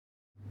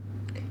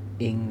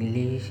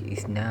English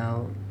is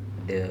now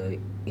the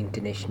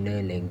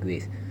international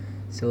language,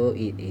 so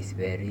it is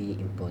very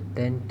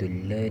important to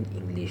learn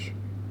English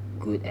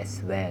good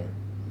as well.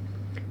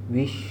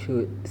 We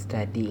should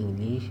study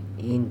English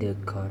in the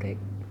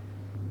correct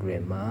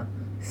grammar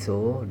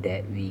so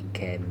that we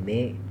can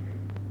make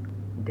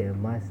the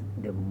most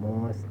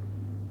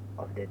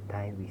of the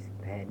time we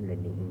spend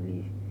learning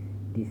English.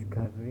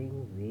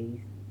 Discovering ways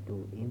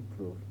to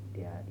improve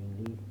their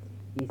English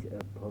is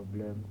a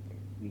problem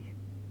which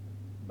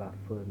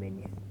baffles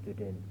many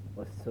students.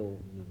 Also,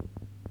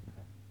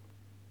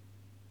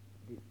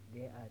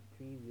 there are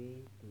three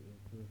ways to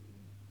improve.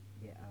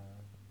 There are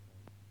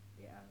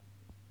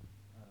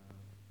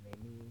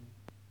many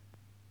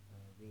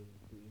ways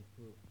to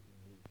improve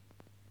English.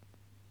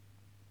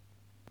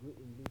 Good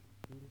English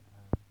skills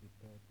are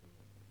vital to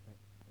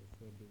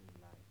succeeding in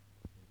life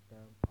in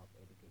terms of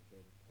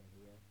education,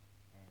 career,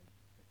 and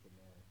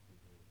personal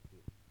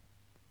relationship.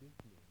 This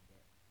means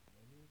that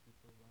many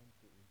people want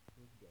to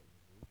improve their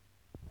English,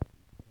 but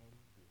it can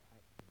be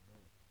hard to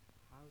know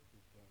how to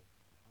go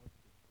about it.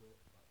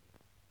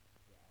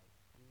 There are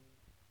many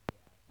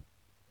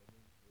ways to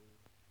improve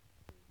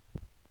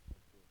our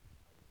English.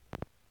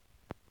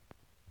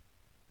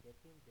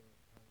 Getting the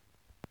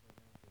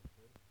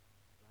pronunciation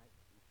right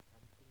is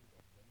something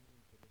that many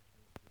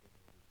international students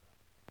worry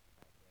about,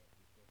 but that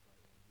people from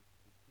English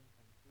speaking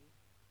countries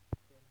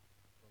often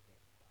forget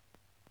about.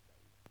 But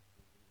it's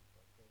really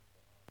important for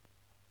all.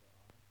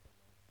 After all,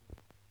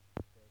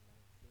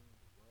 pronouncing the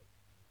word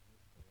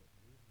English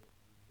correctly makes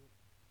you look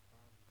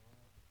far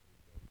more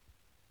intelligent.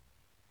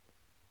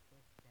 The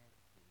first step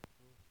to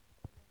improve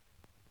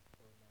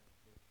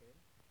pronunciation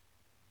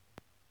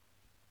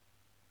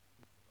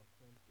is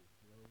often to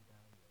slow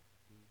down your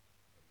speech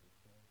and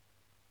listen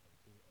and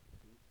think a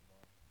bit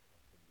more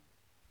carefully.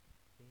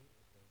 Pay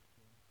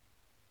attention,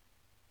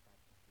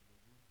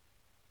 particularly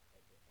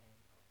at the end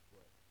of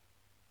words,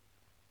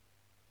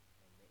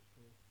 and make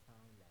sure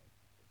sound like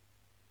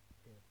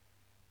the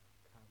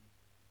come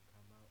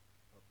out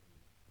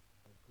properly.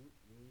 A good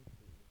way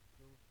to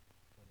improve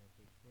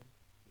pronunciation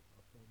is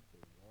often to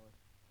watch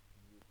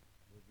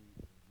movie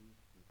English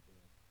people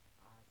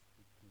are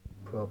speaking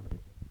properly.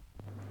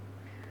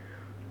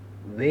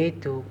 Way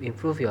to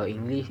improve your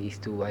English is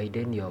to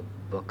widen your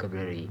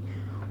vocabulary.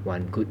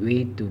 One good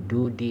way to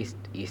do this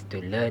is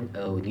to learn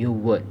a new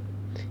word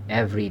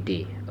every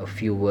day, a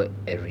few words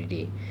every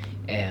day.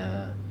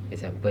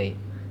 Example,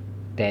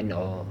 10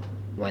 or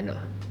 1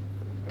 or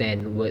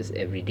 10 words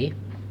every day,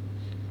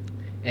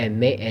 and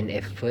make an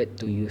effort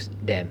to use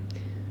them.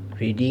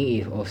 Reading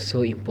is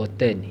also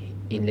important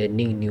in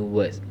learning new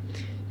words,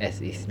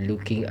 as is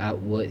looking up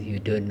words you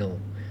don't know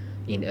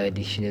in a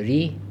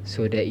dictionary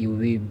so that you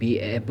will be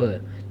able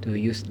to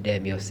use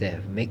them yourself.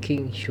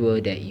 Making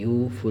sure that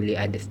you fully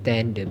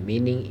understand the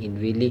meaning is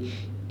really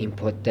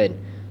important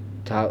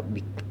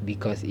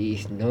because it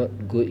is not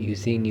good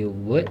using new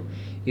words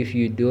if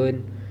you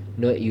don't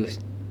not use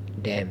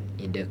them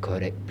in the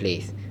correct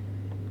place.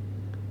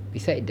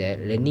 Besides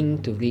that,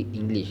 learning to read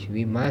English,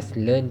 we must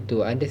learn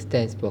to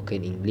understand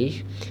spoken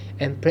English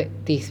and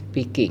practice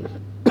speaking.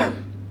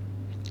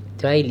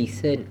 Try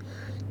listen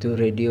to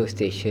radio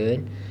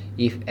station.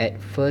 If at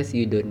first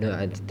you do not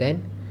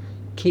understand,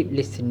 keep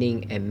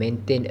listening and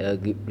maintain a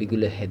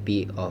regular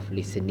habit of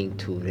listening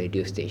to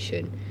radio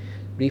station.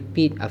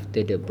 Repeat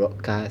after the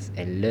broadcast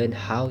and learn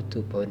how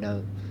to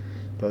pronounce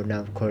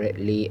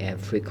correctly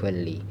and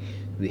frequently.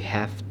 We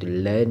have to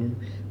learn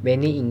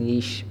many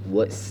English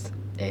words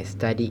and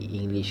study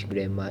English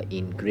grammar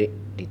in great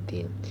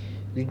detail.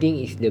 Reading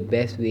is the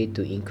best way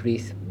to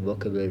increase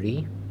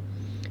vocabulary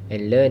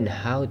and learn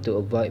how to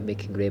avoid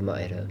making grammar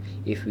error.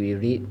 If we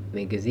read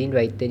magazine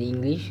written in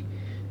English,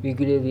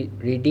 regular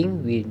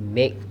reading will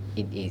make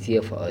it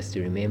easier for us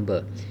to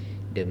remember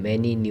the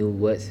many new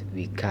words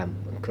we come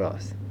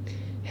across.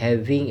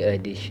 Having a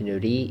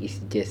dictionary is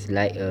just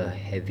like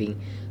having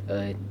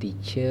a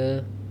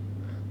teacher.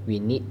 We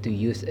need to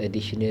use a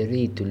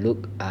dictionary to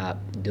look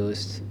up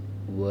those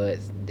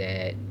words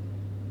that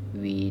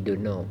we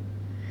don't know.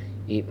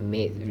 It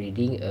makes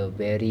reading a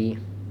very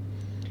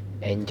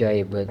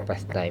enjoyable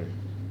pastime.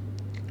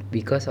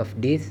 Because of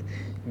this,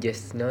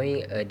 just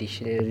knowing a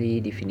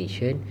dictionary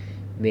definition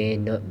may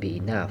not be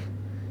enough.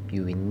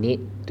 You will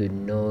need to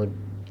know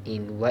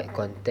in what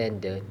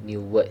content the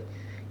new word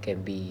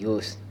can be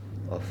used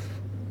of,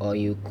 or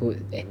you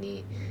could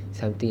any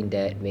something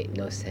that make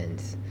no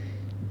sense.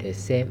 The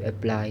same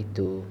apply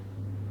to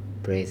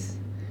praise,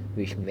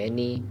 which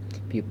many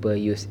people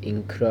use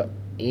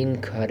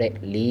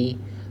incorrectly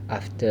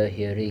after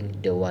hearing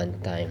the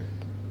one time.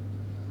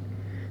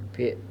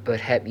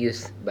 Perhaps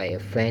used by a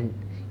friend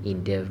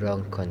in the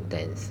wrong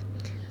contents.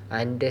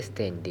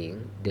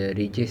 Understanding the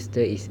register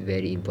is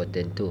very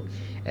important too,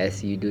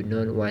 as you do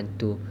not want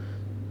to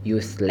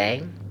use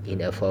slang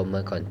in a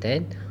formal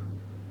content.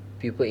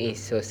 People in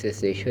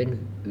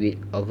association with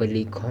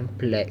overly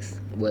complex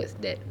words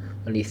that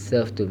only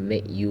serve to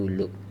make you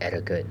look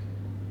arrogant.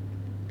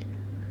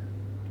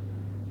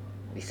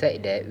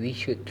 Besides that, we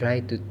should try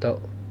to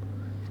talk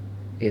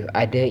with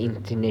other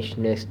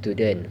international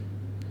students.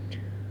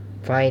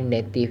 Find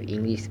native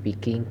English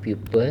speaking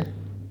people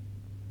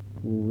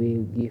who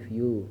will give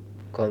you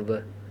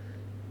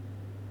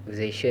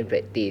conversation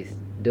practice.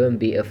 Don't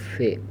be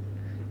afraid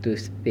to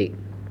speak,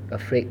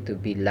 afraid to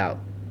be loud,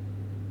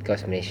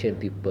 because Malaysian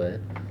people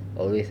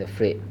always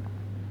afraid.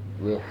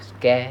 Will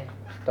scare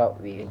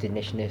stop with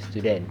international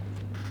students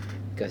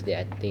because they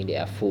think they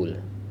are fool.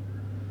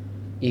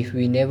 If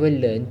we never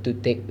learn to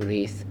take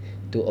risks,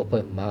 to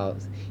open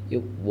mouths,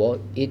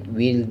 it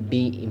will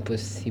be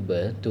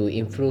impossible to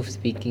improve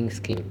speaking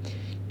skill.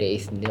 There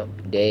is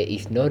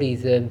no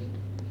reason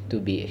to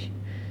be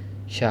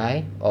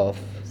shy of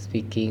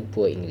speaking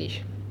poor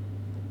English.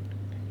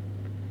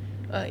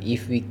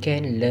 If we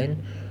can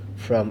learn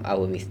from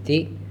our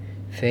mistake,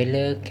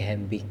 failure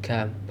can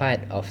become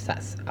part of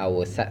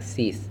our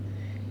success.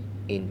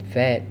 In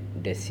fact,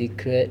 the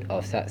secret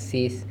of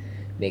success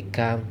may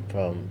come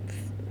from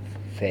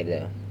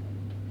failure.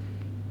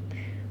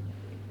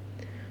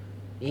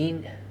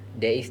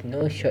 There is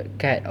no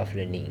shortcut of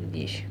learning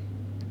English.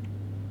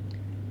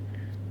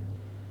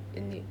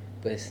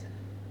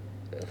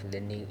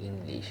 Learning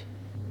English.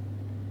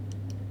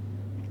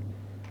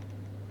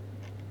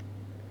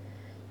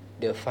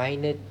 The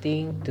final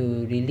thing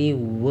to really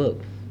work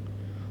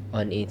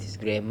on its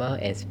grammar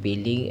and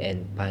spelling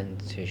and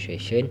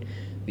punctuation.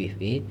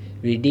 With it,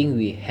 reading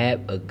will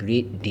help a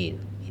great deal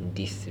in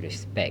this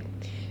respect,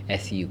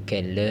 as you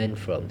can learn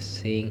from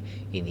seeing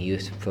in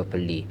use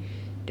properly.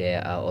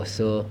 There are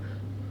also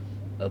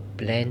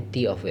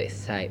plenty of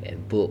websites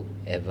and books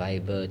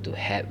available to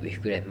help with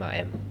grammar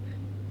and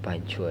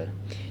punctual.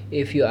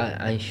 If you are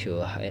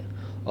unsure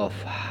of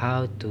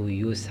how to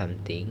use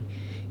something,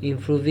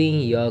 improving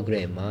your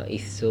grammar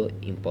is so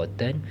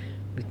important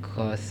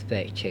because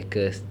fact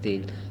checkers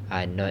still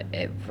are not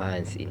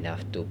advanced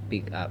enough to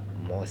pick up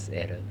most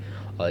errors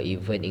or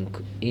even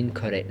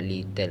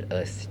incorrectly tell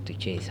us to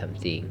change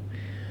something.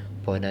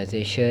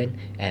 Pronunciation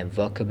and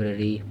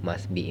vocabulary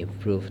must be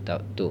improved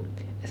too,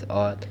 as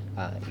all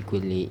are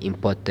equally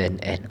important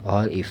and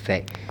all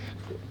effect.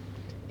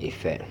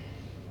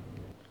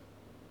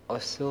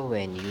 Also,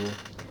 when you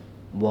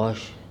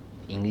watch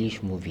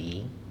English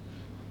movie,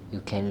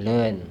 you can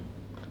learn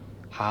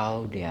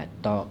how they are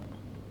talk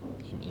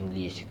in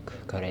English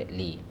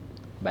correctly,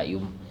 but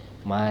you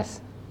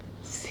must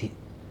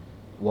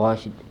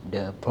watch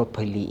the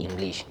properly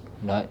English,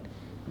 not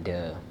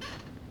the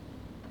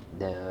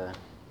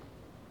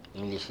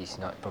English is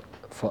not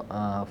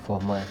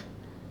formal.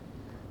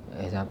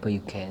 Example, you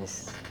can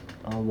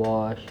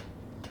watch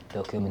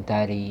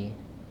documentary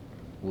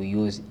we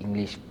use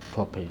English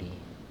properly.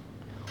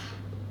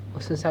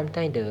 Also,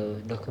 sometimes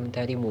the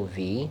documentary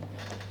movie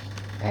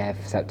have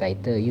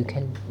subtitle. You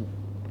can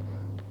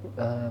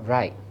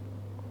write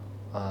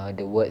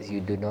the words you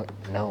do not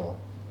know.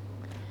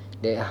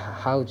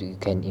 How you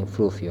can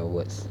improve your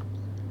words?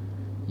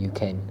 You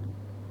can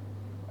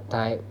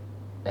type.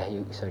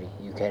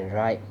 You can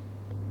write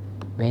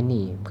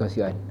many because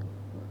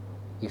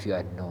if you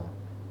are no,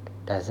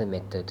 doesn't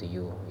matter to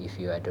you if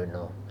you don't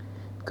know,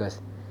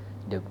 because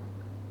the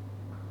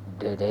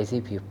lazy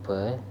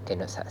people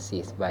cannot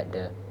succeed, but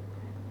the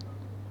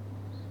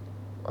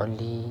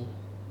only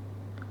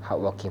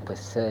hardworking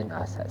person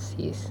are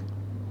succeed.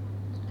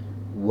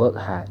 Work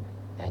hard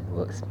and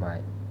work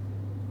smart.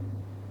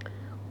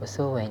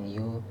 Also, when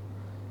you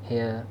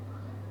hear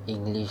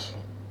English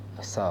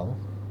song,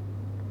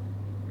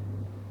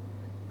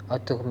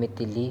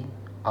 automatically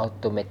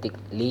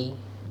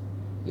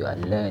you are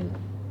learn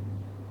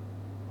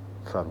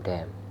from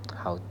them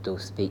how to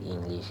speak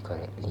English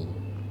correctly.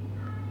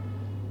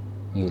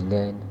 You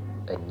learn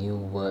a new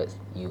words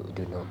you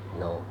do not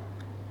know.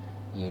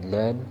 You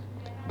learn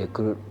the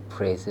good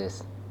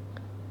phrases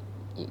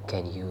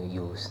you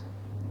use.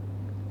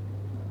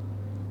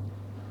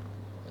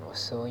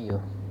 Also,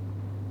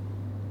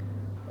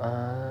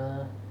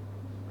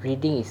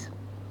 reading is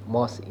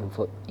most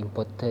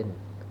important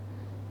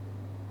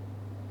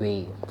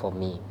way for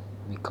me,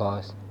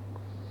 because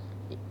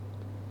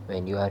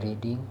when you are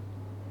reading,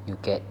 you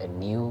get a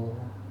new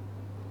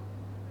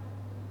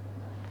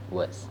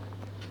words,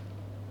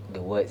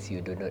 the words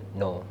you do not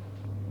know.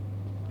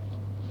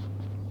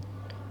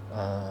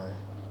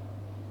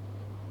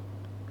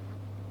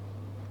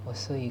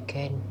 Also, you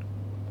can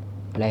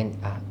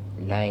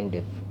line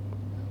the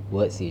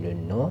words you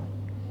don't know,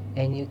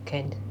 and you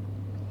can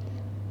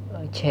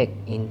check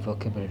in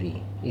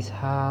vocabulary. It's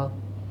how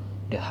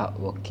the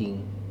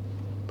hardworking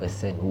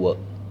person work,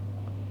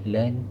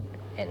 learn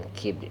and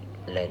keep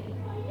learning.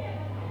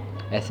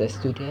 As a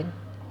student,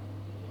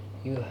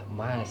 you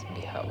must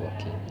be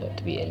hardworking, not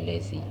to be a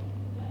lazy.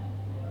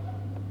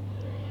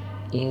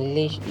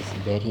 English is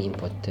very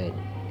important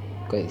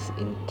because it's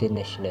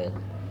international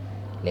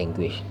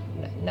language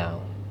now.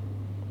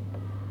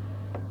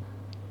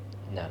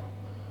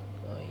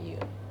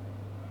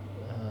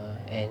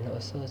 And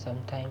also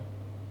sometimes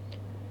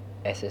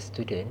as a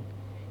student,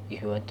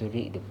 if you want to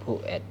read a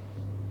book at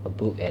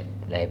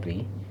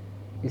library,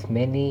 there's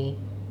many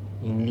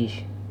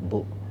English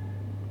book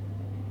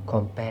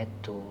compared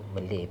to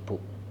Malay book.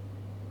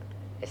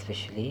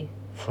 especially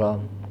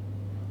from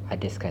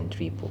others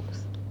country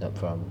books, not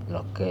from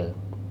local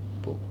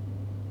book.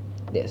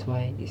 That's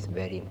why it's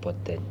very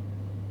important.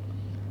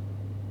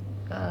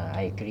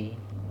 I agree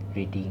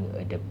reading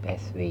the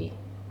best way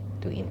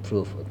to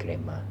improve a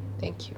grammar. Thank you.